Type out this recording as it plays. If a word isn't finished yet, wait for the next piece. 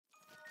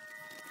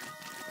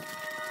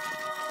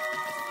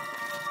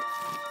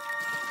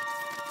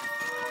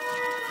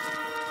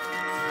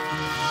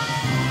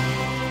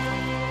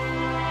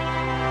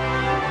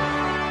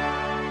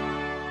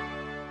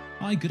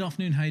Hi, good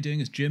afternoon. How you doing?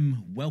 It's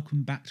Jim.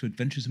 Welcome back to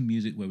Adventures in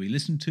Music, where we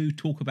listen to,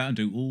 talk about, and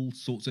do all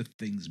sorts of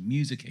things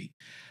musicy.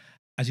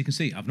 As you can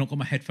see, I've not got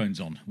my headphones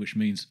on, which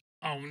means,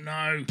 oh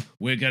no,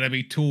 we're going to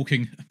be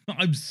talking.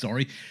 I'm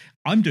sorry.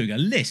 I'm doing a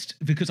list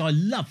because I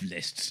love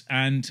lists,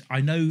 and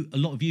I know a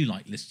lot of you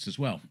like lists as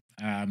well.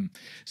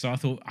 So I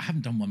thought I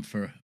haven't done one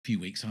for a few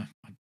weeks. I'd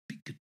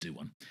be good to do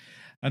one.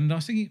 And I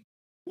was thinking,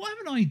 what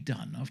haven't I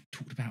done? I've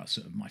talked about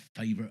sort of my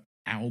favourite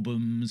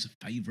albums,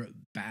 favourite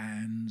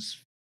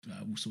bands,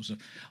 all sorts of.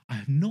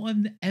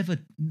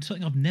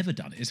 Something I've never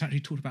done is actually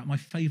talked about my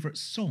favourite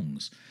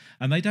songs,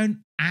 and they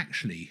don't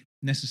actually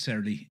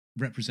necessarily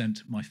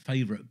represent my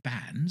favourite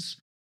bands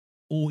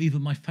or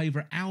even my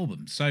favourite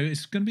albums. So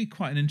it's going to be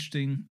quite an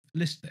interesting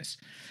list, this,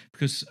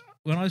 because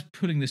when I was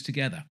putting this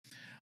together,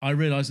 I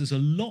realised there's a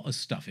lot of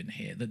stuff in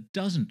here that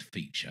doesn't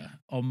feature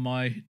on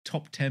my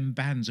top 10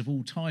 bands of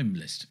all time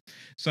list.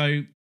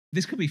 So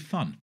this could be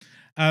fun.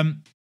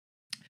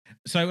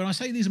 So when I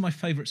say these are my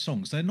favourite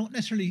songs, they're not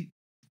necessarily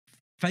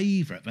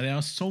favourite, but they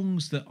are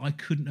songs that I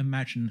couldn't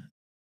imagine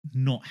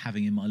not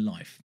having in my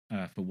life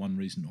for one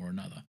reason or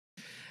another.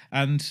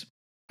 And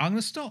I'm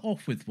going to start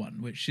off with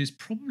one which is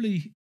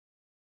probably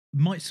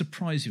might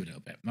surprise you a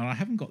little bit. Now, I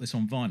haven't got this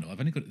on vinyl. I've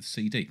only got it the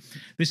CD.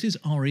 This is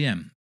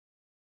REM.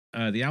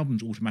 The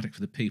album's Automatic for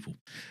the People.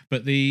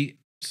 But the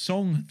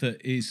song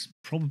that is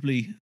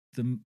probably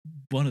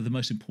one of the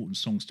most important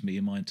songs to me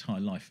in my entire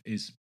life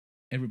is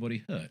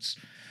Everybody Hurts.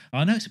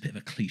 I know it's a bit of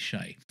a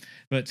cliche,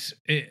 but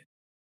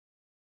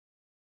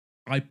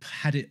I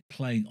had it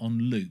playing on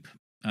loop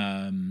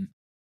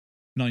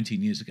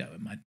 19 years ago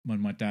when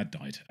my dad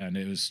died, and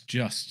it was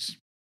just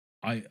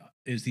it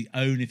was the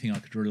only thing I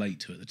could relate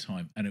to at the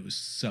time, and it was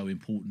so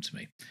important to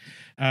me.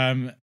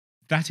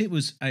 That it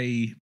was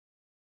a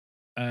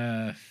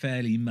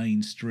fairly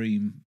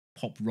mainstream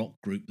pop rock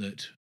group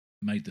that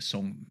made the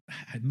song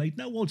had made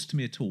no odds to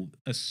me at all.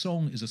 A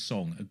song is a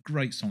song, a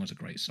great song is a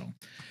great song,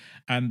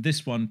 and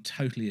this one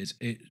totally is.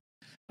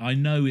 I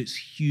know it's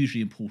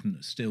hugely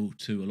important still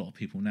to a lot of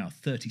people now,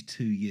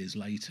 32 years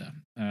later.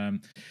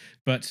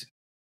 But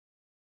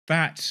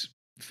that,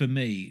 for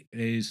me,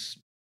 is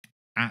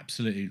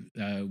absolutely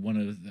one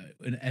of the.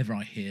 Whenever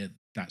I hear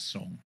that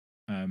song,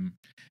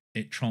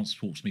 it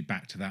transports me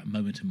back to that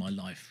moment in my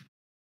life,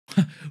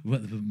 one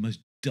of the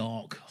most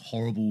dark,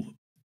 horrible,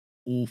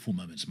 awful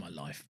moments of my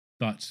life,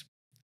 but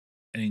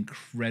an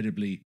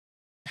incredibly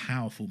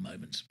powerful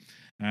moment.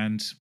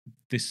 And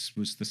this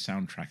was the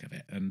soundtrack of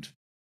it. And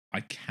I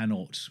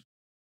cannot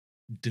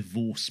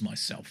divorce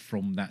myself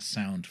from that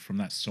sound, from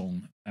that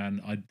song,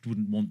 and I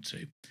wouldn't want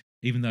to.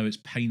 Even though it's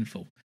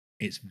painful,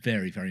 it's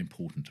very, very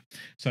important.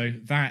 So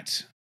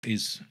that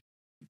is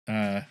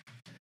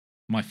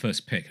my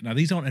first pick. Now,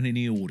 these aren't in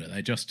any order.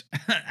 They're just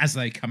as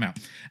they come out.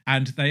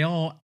 And they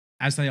are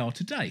as they are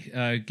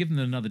today. Given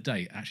another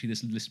day, actually,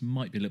 this list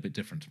might be a little bit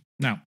different.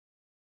 Now,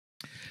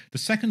 the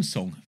second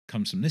song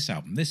comes from this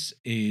album. This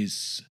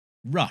is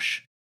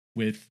Rush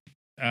with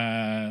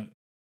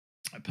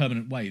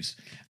Permanent Waves,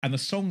 and the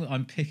song that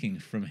I'm picking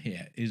from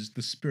here is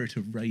The Spirit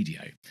of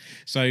Radio.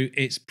 So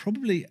it's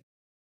probably,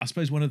 I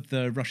suppose, one of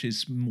the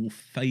Rush's more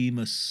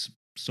famous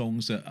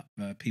songs that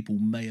people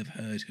may have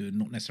heard who are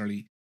not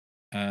necessarily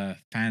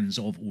fans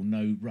of or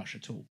know Rush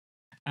at all.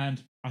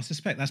 And I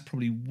suspect that's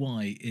probably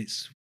why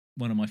it's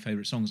one of my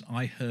favourite songs.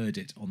 I heard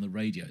it on the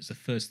radio. It's the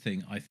first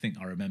thing I think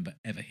I remember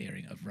ever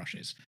hearing of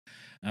Rush's.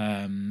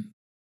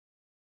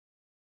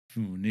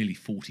 Nearly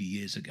 40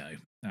 years ago.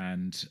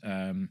 And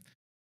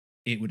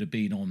it would have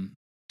been on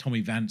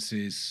Tommy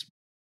Vance's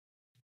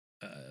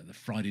the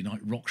Friday Night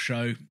Rock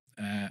Show,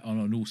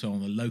 and also on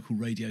the local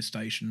radio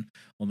station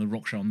on the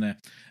rock show on there.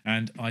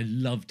 And I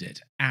loved it,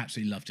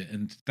 absolutely loved it.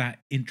 And that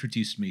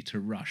introduced me to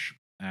Rush.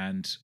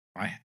 And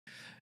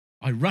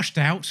I rushed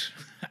out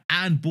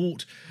and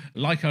bought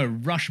like a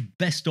Rush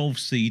best of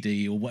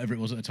CD or whatever it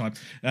was at the time.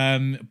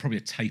 Probably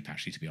a tape,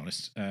 actually, to be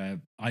honest.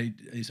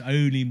 It's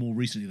only more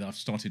recently that I've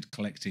started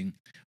collecting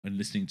and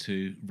listening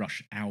to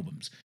Rush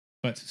albums.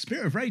 But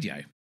Spirit of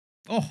Radio,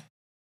 oh,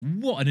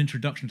 what an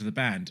introduction to the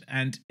band.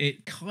 And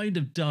it kind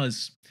of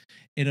does,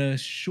 in a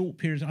short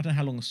period, I don't know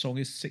how long the song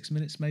is, 6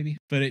 minutes maybe,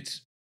 but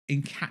it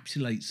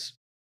encapsulates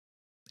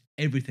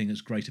everything that's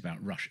great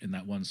about Rush in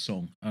that one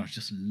song. I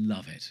just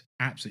love it.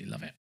 Absolutely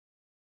love it.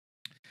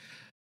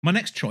 My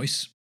next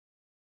choice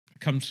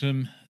comes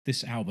from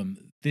this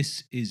album.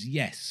 This is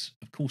Yes,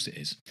 of course it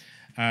is.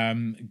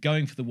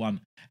 Going for the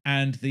one.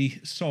 And the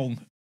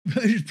song,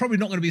 which is probably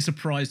not going to be a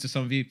surprise to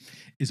some of you,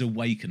 is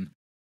Awaken.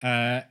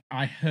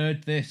 I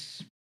heard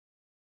this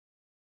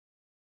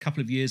a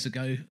couple of years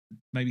ago,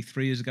 maybe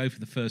 3 years ago for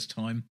the first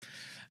time.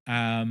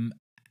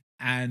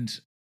 And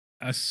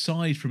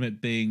aside from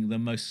it being the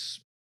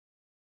most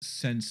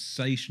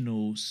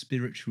sensational,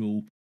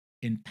 spiritual,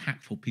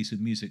 impactful piece of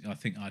music I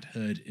think I'd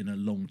heard in a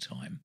long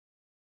time,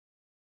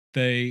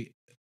 the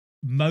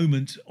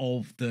moment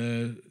of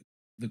the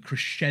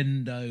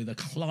crescendo, the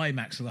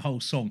climax of the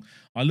whole song,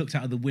 I looked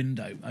out of the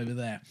window over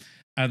there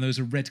and there was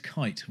a red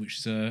kite, which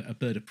is a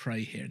bird of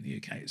prey here in the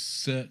UK. It's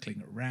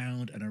circling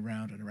around and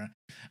around and around,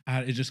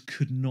 and it just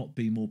could not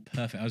be more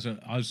perfect.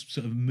 I was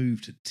sort of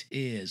moved to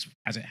tears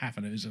as it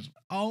happened. It was just,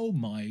 oh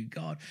my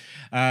god,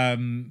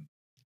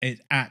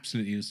 it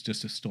absolutely was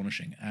just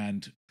astonishing,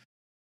 and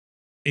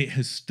it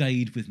has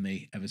stayed with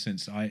me ever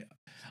since.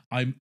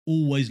 I'm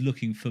always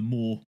looking for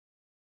more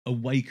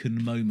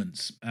awakened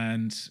moments,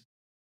 and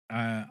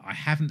I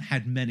haven't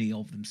had many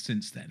of them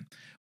since then,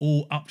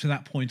 or up to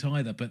that point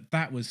either. But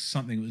that was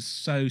something that was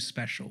so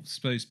special,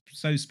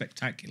 so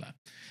spectacular,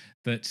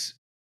 that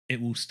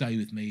it will stay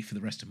with me for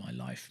the rest of my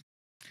life.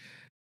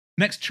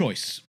 Next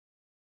choice.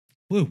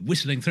 We're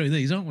whistling through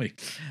these, aren't we?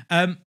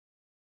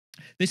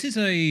 This is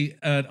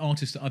an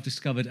artist that I've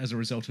discovered as a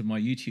result of my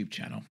YouTube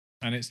channel,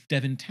 and it's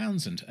Devin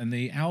Townsend. And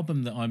the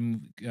album that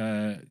I'm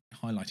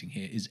highlighting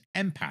here is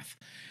Empath.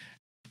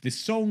 This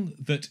song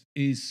that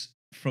is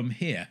from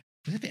here,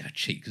 it's a bit of a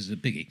cheat because it's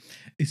a biggie,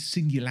 is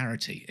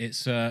Singularity.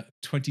 It's a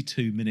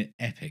 22-minute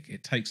epic.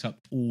 It takes up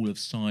all of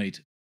side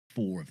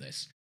 4 of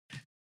this.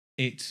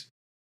 It,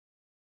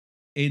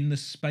 in the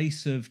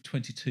space of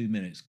 22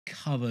 minutes,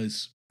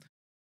 covers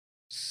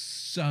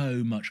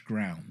so much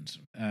ground,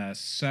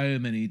 so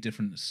many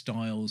different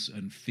styles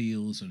and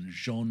feels and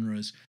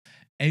genres.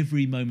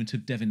 Every moment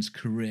of Devin's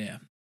career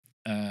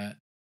that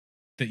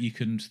you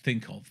can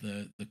think of,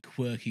 the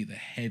quirky, the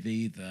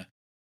heavy, the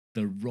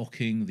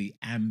rocking, the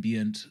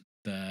ambient,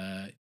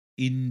 the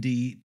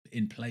indie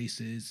in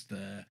places,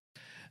 the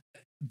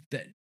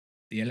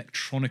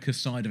electronica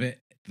side of it,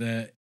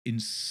 the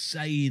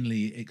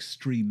insanely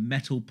extreme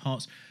metal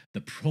parts,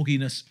 the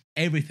progginess,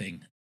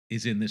 everything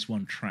is in this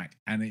one track,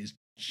 and it is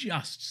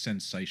just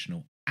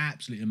sensational,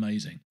 absolutely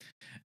amazing.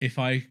 If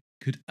I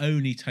could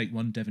only take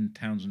one Devin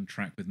Townsend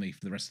track with me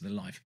for the rest of the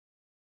life,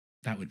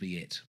 that would be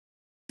it.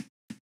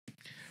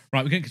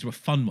 Right, we're going to get to a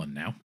fun one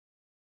now.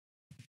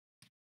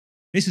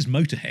 This is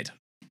Motorhead.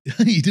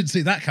 You didn't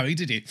see that coming,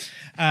 did you?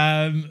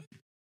 I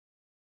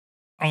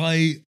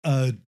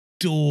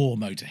adore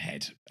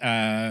Motorhead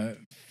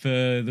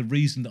for the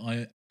reason that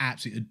I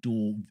absolutely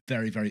adore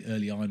very, very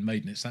early Iron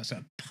Maiden. It's that sort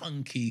of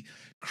punky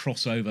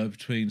crossover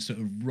between sort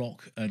of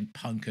rock and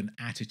punk and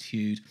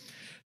attitude.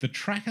 The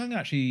track I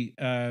actually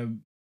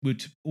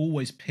would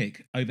always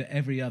pick over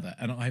every other,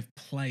 and I've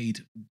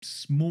played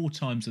more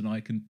times than I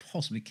can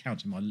possibly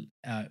count in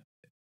my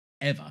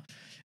ever,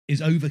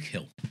 is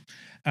Overkill.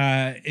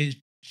 It's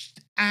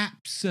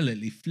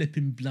absolutely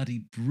flipping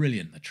bloody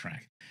brilliant, the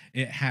track.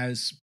 It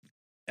has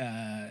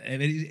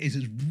it is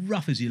as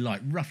rough as you like,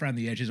 rough around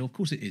the edges. Of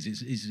course it is.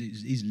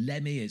 It's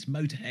Lemmy, it's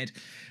Motorhead,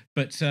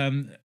 but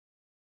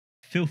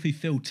Filthy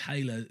Phil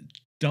Taylor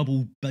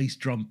double bass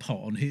drum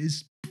part on here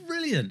is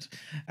brilliant.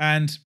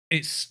 And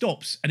it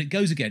stops and it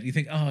goes again. You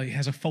think, oh, it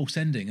has a false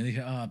ending, and you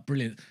think, oh,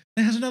 brilliant.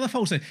 It has another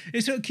false ending.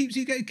 It sort of keeps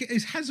you going.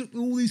 It has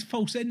all these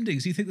false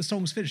endings. You think the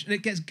song's finished, and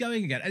it gets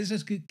going again. And it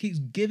just keeps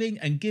giving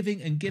and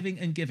giving and giving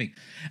and giving.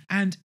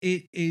 And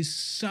it is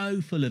so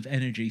full of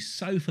energy,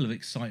 so full of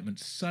excitement,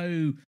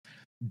 so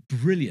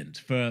brilliant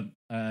for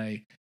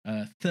a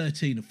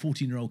 13 or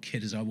 14-year-old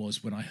kid as I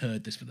was when I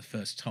heard this for the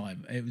first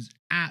time. It was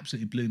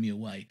absolutely blew me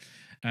away.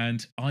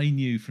 And I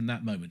knew from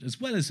that moment, as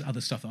well as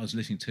other stuff that I was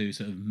listening to,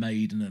 sort of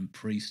Maiden and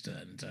Priest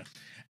and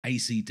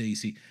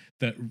AC/DC,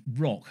 that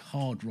rock,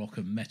 hard rock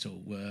and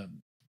metal were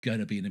going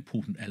to be an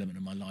important element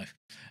of my life.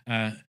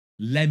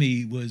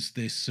 Lemmy was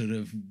this sort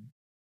of,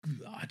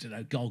 I don't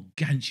know,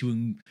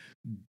 gargantuan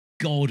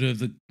god of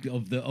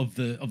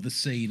the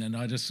scene, and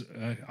I just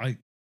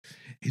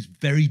is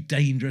very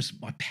dangerous.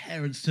 My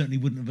parents certainly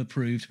wouldn't have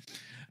approved.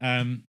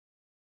 And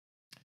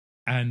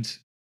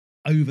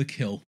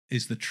Overkill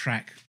is the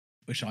track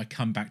which I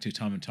come back to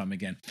time and time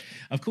again.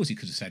 Of course, you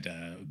could have said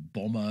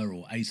Bomber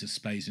or Ace of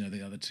Spades, you know,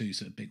 the other two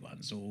sort of big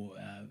ones, or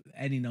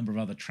any number of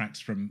other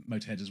tracks from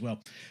Motorhead as well.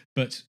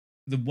 But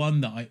the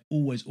one that I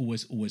always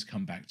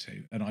come back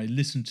to, and I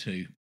listen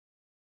to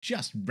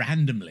just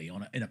randomly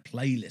in a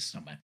playlist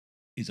somewhere,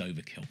 is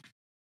Overkill.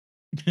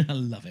 I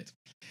love it.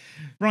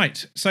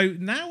 Right, so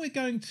now we're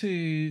going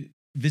to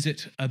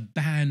visit a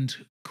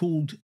band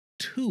called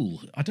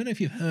Tool. I don't know if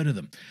you've heard of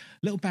them.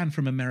 Little band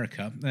from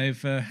America.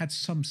 They've had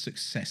some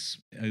success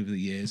over the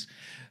years.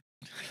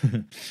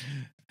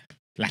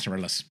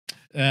 Lateralis.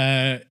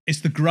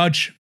 It's The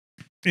Grudge.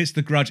 It's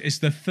The Grudge. It's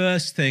the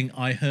first thing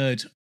I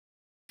heard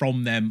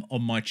from them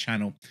on my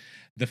channel.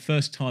 The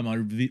first time I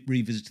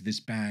revisited this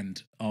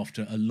band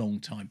after a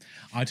long time.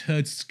 I'd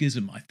heard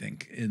Schism, I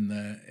think, in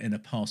a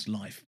past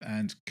life,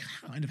 and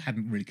kind of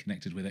hadn't really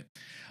connected with it.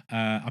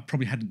 I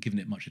probably hadn't given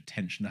it much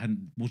attention. I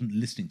wasn't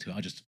listening to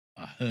it.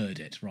 I heard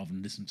it rather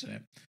than listened to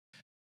it.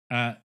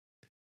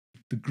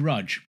 The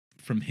Grudge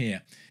from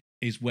here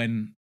is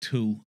when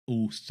Tool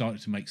all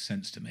started to make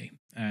sense to me,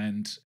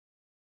 and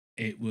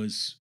it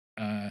was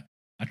a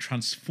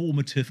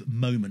transformative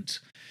moment.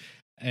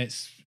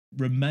 It's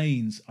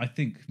remains, I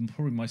think,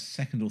 probably my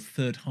second or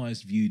third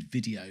highest viewed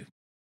video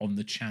on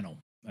the channel,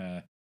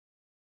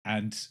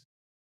 and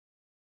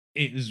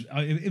it was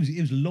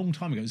a long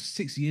time ago. It was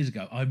 6 years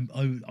ago.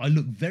 I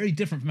look very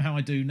different from how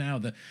I do now.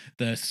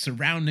 The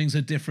surroundings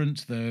are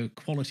different. The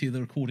quality of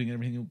the recording and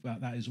everything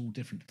about that is all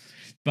different.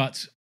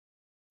 But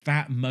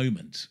that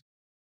moment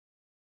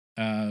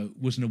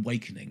was an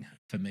awakening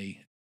for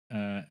me.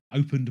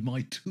 Opened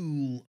my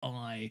tool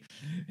eye,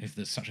 if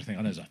there's such a thing. I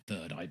know there's a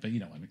third eye, but you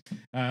know what I mean.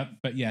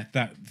 But yeah,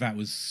 that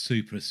was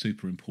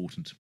super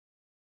important.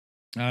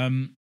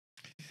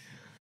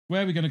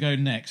 Where are we going to go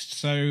next?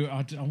 So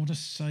I want to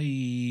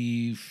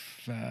save.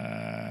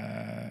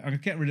 I'm going to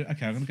get rid of.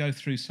 Okay, I'm going to go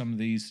through some of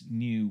these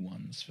new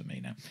ones for me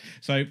now.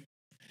 So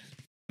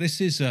this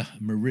is a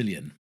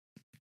Marillion.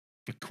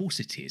 Of course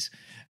it is,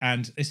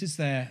 and this is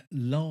their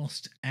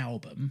last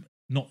album,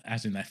 not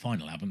as in their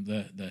final album.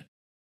 The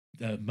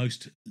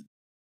most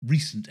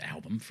recent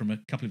album from a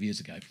couple of years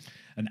ago,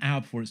 An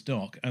Hour Before It's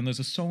Dark, and there's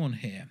a song on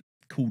here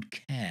called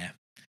Care.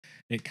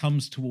 It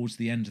comes towards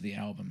the end of the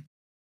album,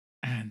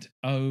 and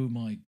oh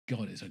my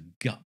god, it's a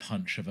gut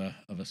punch of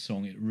a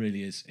song. It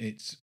really is.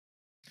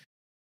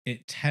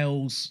 It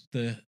tells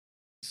the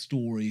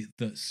story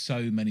that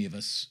so many of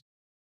us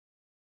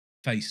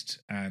faced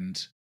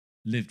and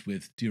lived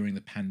with during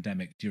the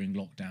pandemic, during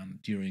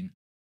lockdown, during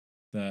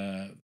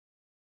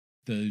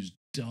those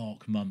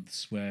dark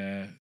months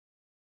where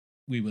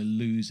we were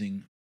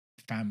losing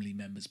family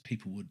members,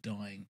 people were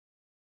dying.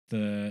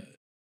 The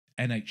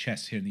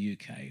NHS here in the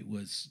UK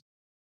was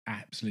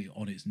absolutely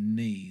on its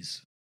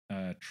knees,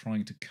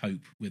 trying to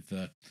cope with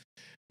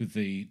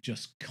the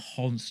just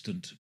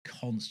constant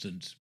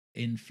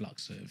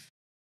influx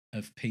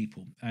of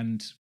people,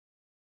 and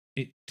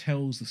it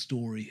tells the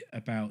story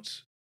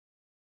about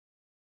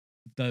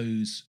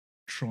those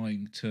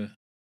trying to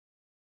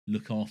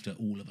look after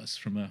all of us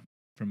from a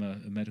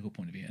medical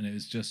point of view, and it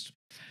was just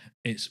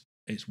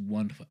it's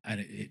wonderful, and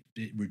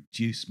it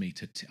reduced me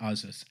to I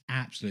was an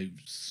absolute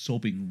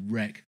sobbing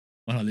wreck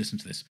when I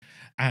listened to this,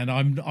 and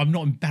I'm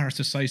not embarrassed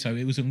to say so.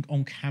 It was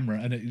on camera,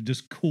 and it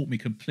just caught me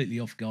completely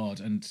off guard,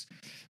 and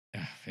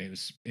it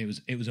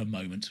was a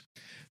moment.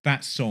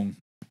 That song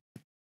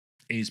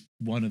is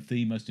one of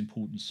the most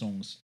important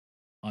songs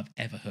I've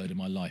ever heard in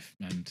my life,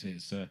 and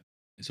it's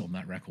on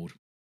that record.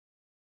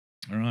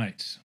 All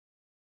right,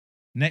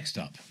 next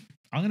up,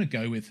 I'm going to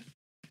go with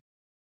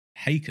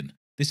Haken.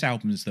 This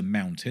album is The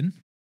Mountain,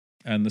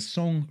 and the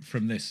song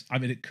from this, I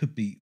mean, it could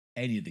be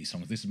any of these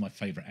songs. This is my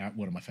favorite,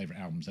 one of my favorite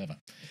albums ever.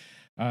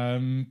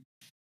 I'm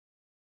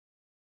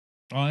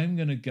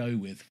going to go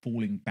with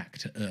Falling Back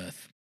to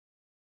Earth.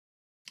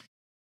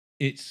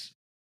 It's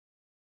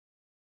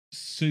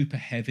super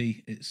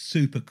heavy, it's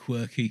super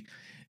quirky,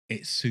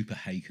 it's super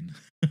Haken.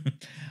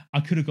 I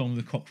could have gone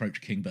with the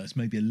Cockroach King, but it's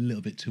maybe a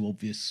little bit too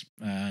obvious,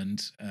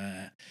 and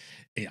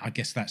I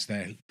guess that's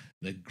the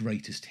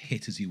greatest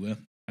hit, as it were.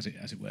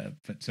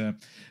 But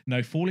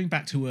no, Falling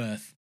Back to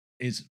Earth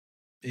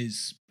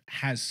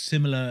has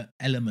similar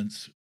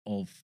elements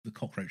of the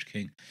Cockroach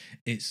King.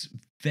 It's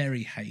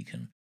very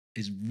Haken.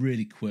 It's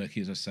really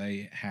quirky, as I say.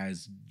 It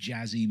has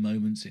jazzy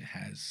moments. It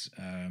has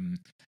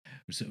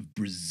sort of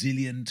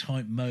Brazilian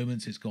type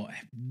moments. It's got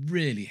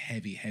really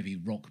heavy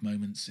rock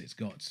moments. It's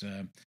got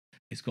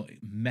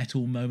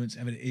metal moments.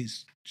 I mean,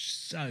 it's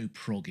so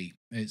proggy.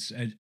 It's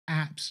an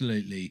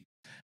absolutely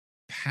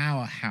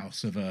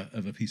powerhouse of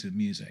a piece of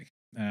music.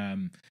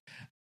 And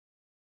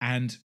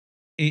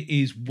it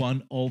is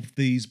one of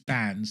these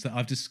bands that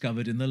I've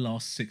discovered in the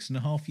last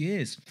 6.5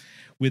 years.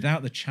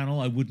 Without the channel,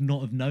 I would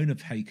not have known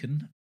of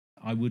Haken.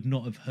 I would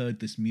not have heard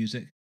this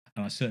music,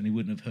 and I certainly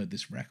wouldn't have heard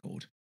this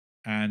record.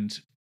 And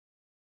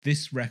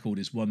this record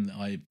is one that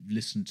I've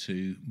listened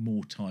to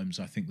more times,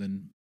 I think,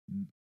 than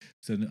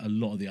a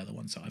lot of the other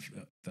ones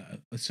that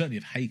certainly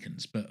of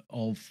Haken's, but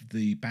of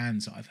the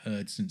bands that I've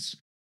heard since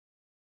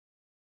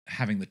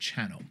having the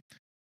channel.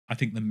 I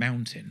think The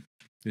Mountain,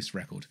 this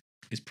record,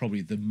 is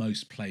probably the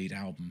most played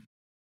album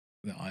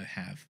that I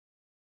have.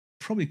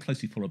 Probably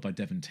closely followed by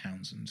Devin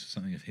Townsend,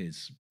 something of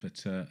his.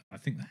 But I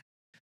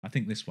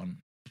think this one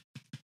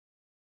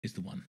is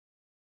the one.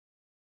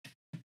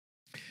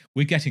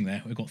 We're getting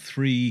there. We've got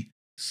 3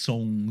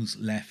 songs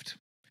left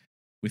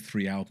with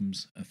 3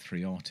 albums and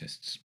 3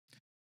 artists.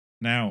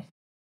 Now,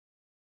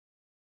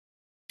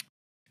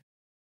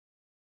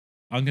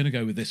 I'm going to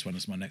go with this one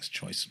as my next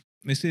choice.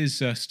 This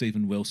is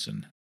Stephen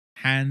Wilson.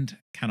 Hand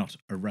Cannot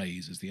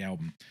Erase is the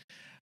album.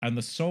 And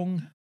the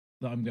song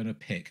that I'm going to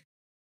pick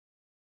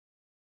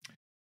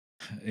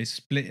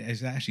is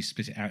actually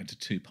split it out into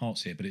 2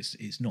 parts here, but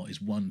it's not.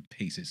 It's one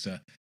piece.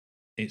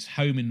 It's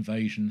Home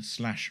Invasion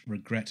 /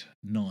 Regret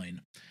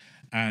 9.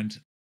 And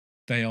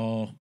they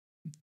are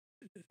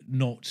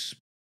not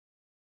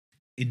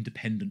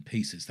independent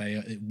pieces. They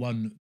are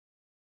one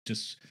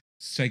just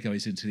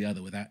segues into the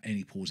other without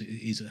any pause. It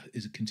is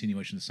a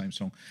continuation of the same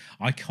song.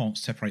 I can't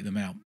separate them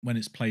out. When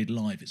it's played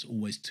live, it's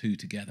always 2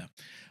 together.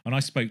 And I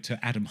spoke to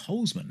Adam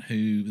Holzman,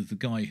 who was the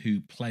guy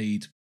who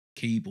played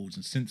keyboards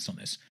and synths on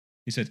this.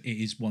 He said it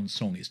is one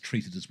song. It's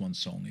treated as one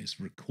song. It's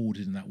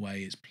recorded in that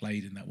way. It's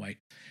played in that way.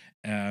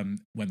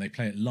 When they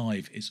play it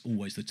live, it's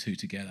always the 2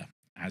 together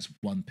as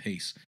one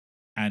piece.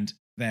 and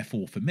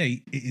therefore for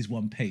me it is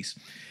one piece.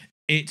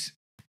 It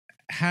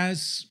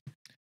has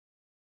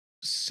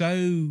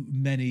so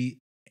many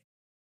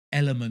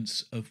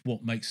elements of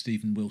what makes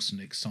Stephen Wilson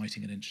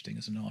exciting and interesting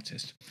as an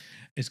artist.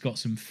 It's got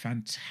some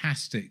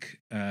fantastic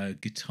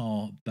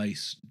guitar,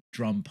 bass,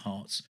 drum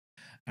parts,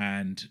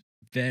 and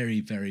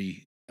very,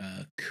 very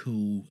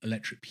cool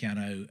electric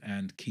piano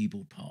and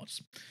keyboard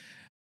parts.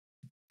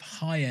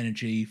 High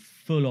energy,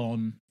 full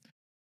on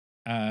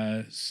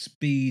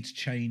speed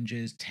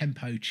changes,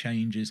 tempo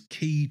changes,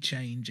 key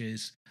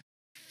changes,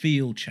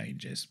 feel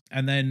changes.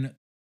 And then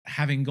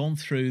having gone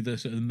through the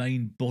sort of the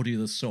main body of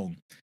the song,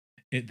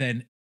 it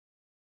then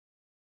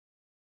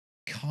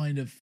kind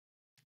of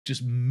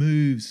just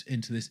moves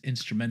into this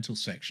instrumental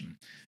section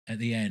at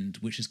the end,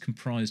 which is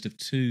comprised of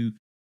two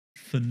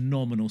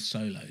phenomenal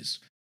solos,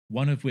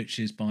 one of which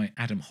is by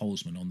Adam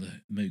Holzman on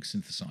the Moog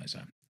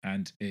synthesizer,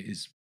 and it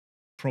is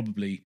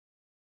probably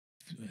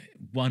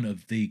one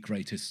of the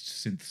greatest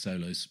synth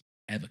solos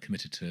ever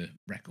committed to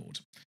record.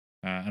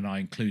 And I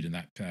include in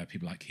that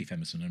people like Keith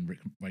Emerson and Rick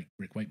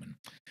Wakeman.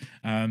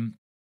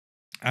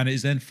 And it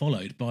is then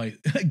followed by,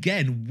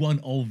 again,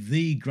 one of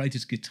the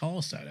greatest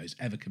guitar solos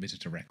ever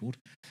committed to record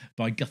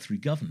by Guthrie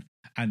Govan.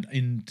 And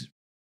in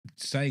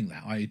saying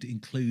that, I'd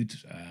include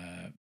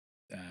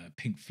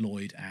Pink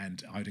Floyd,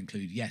 and I'd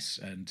include Yes,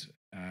 and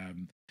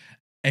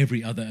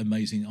every other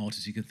amazing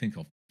artist you can think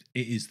of.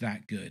 It is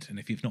that good. And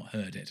if you've not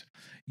heard it,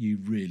 you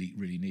really,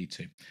 really need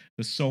to.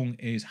 The song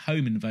is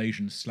Home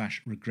Invasion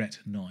 / Regret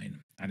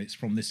 9. And it's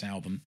from this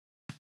album,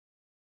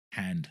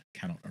 Hand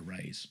Cannot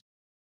Erase.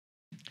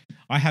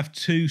 I have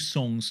two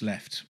songs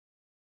left.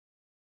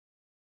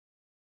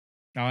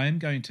 I am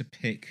going to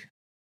pick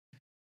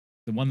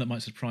the one that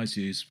might surprise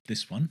you is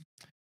this one.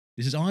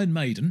 This is Iron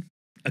Maiden.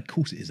 Of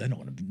course it is. They're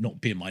not going to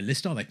not be in my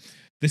list, are they?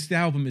 The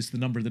album is The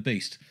Number of the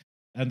Beast.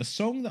 And the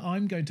song that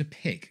I'm going to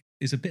pick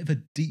is a bit of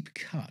a deep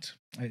cut.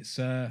 It's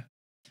The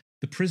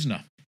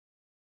Prisoner.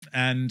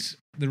 And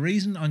the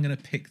reason I'm going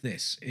to pick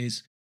this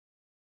is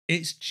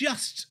it's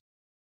just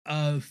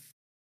a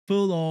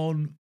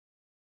full-on,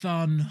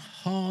 fun,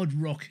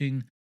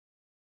 hard-rocking,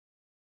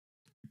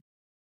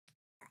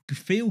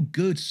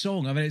 feel-good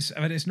song. I mean,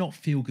 it's not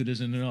feel-good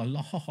as in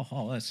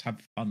let's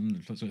have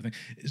fun sort of thing.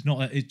 It's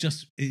not. It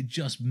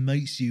just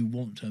makes you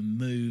want to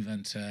move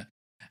and to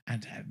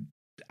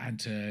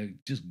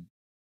just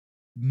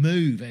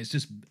move. It's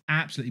just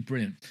absolutely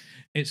brilliant.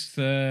 It's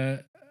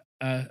a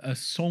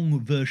song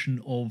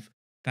version of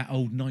that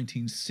old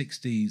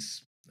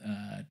 1960s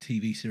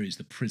TV series,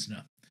 The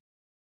Prisoner,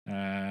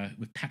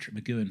 with Patrick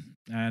McGoohan,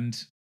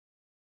 and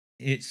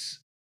it's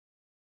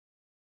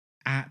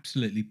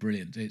absolutely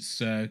brilliant.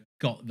 It's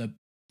got the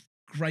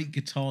great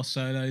guitar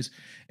solos.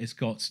 It's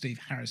got Steve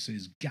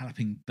Harris's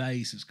galloping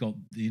bass. It's got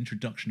the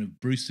introduction of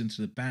Bruce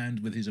into the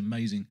band with his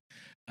amazing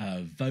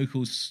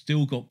vocals.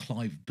 Still got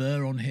Clive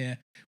Burr on here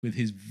with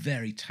his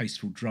very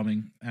tasteful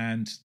drumming.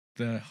 And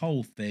the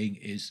whole thing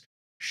is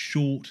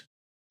short,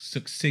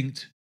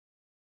 succinct,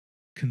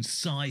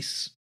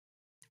 concise,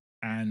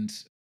 and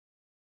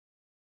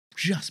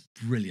just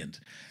brilliant.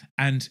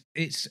 And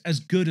it's as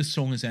good a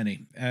song as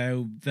any.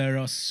 There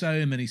are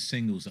so many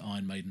singles that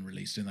Iron Maiden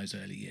released in those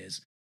early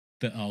years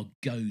that are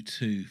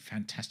go-to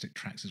fantastic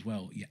tracks as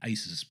well. Your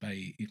Aces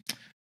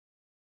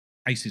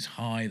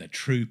High, The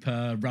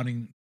Trooper,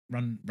 Running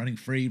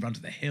Free, Run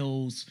to the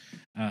Hills,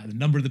 The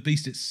Number of the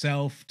Beast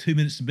itself, 2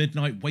 Minutes to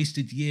Midnight,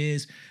 Wasted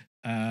Years,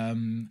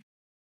 all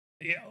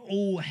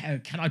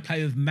Can I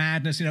Play with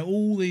Madness? You know,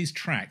 all these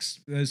tracks.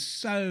 There's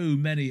so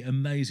many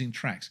amazing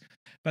tracks,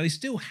 but they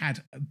still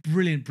had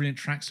brilliant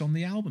tracks on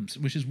the albums,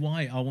 which is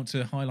why I want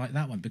to highlight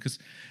that one, because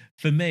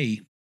for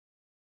me,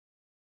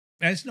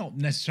 it's not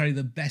necessarily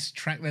the best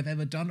track they've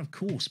ever done, of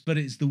course, but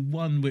it's the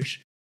one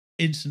which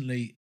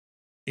instantly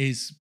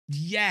is,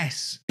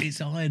 yes,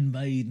 it's Iron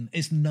Maiden,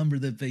 it's Number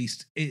of the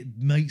Beast, it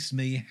makes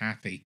me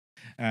happy,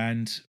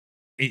 and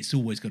it's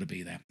always got to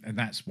be there, and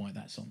that's why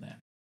that's on there.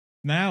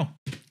 Now,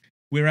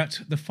 we're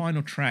at the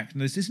final track.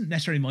 Now, this isn't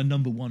necessarily my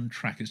number one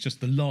track, it's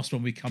just the last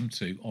one we come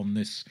to on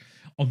this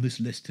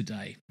list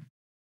today.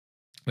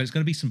 But it's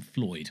going to be some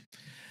Floyd.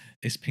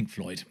 It's Pink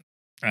Floyd.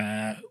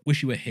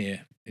 Wish You Were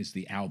Here is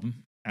the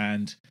album,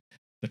 and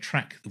the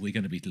track that we're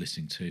going to be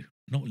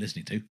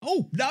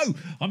oh no,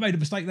 I made a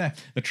mistake there.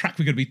 The track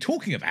we're going to be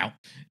talking about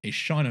is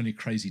Shine On You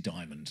Crazy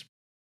Diamond,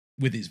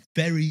 with its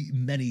very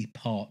many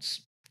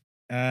parts.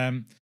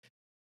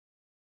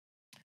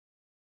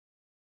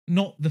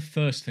 Not the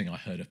first thing I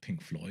heard of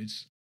Pink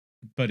Floyd's,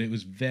 but it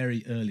was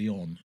very early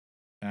on.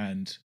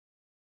 And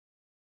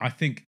I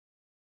think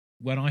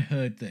when I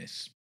heard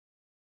this,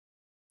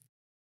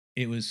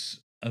 it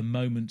was a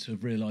moment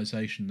of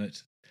realization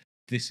that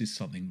this is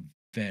something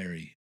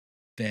very,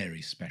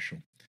 very special.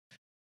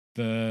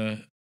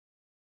 The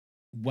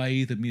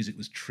way the music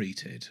was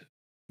treated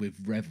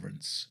with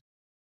reverence,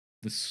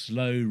 the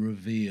slow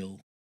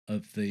reveal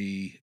of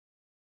the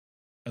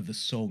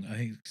song, I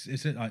think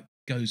it's like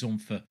goes on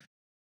for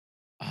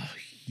a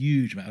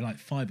huge amount, like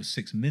 5 or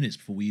 6 minutes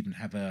before we even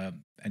have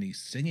any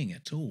singing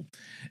at all.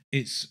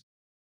 It's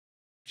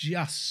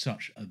just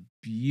such a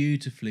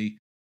beautifully,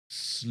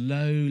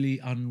 slowly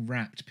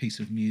unwrapped piece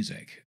of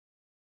music.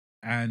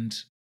 And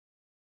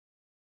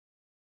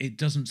it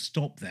doesn't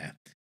stop there.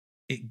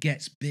 It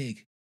gets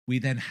big. We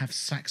then have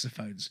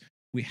saxophones.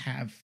 We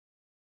have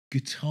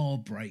guitar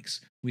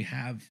breaks. We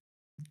have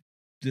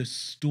the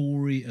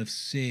story of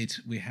Sid.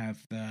 We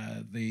have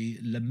the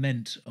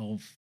lament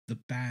of the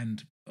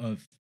band,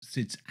 of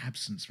Sid's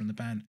absence from the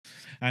band,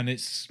 and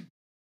it's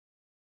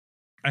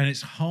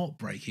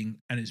heartbreaking,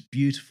 and it's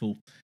beautiful,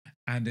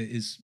 and it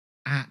is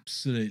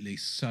absolutely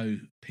so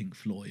Pink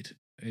Floyd.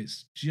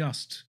 It's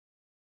just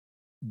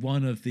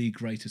one of the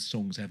greatest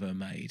songs ever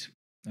made,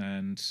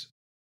 and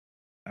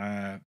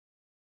I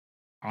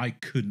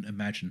couldn't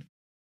imagine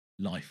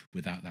life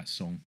without that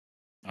song.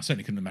 I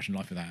certainly couldn't imagine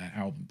life without that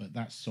album, but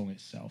that song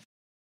itself.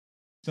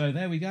 So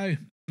there we go.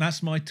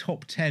 That's my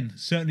top 10,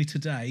 certainly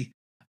today,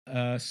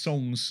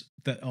 songs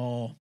that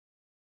are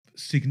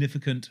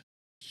significant,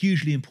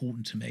 hugely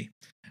important to me,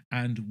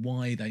 and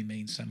why they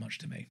mean so much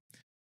to me.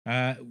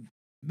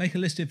 Make a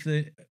list of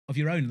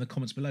your own in the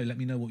comments below. Let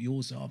me know what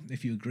yours are.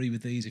 If you agree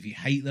with these, if you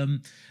hate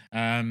them,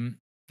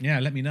 yeah,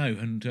 let me know,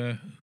 and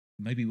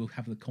maybe we'll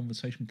have the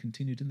conversation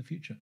continued in the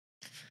future.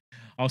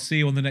 I'll see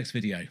you on the next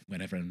video,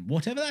 whenever and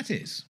whatever that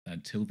is.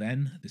 Until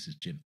then, this is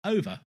Jim,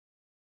 over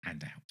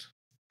and out.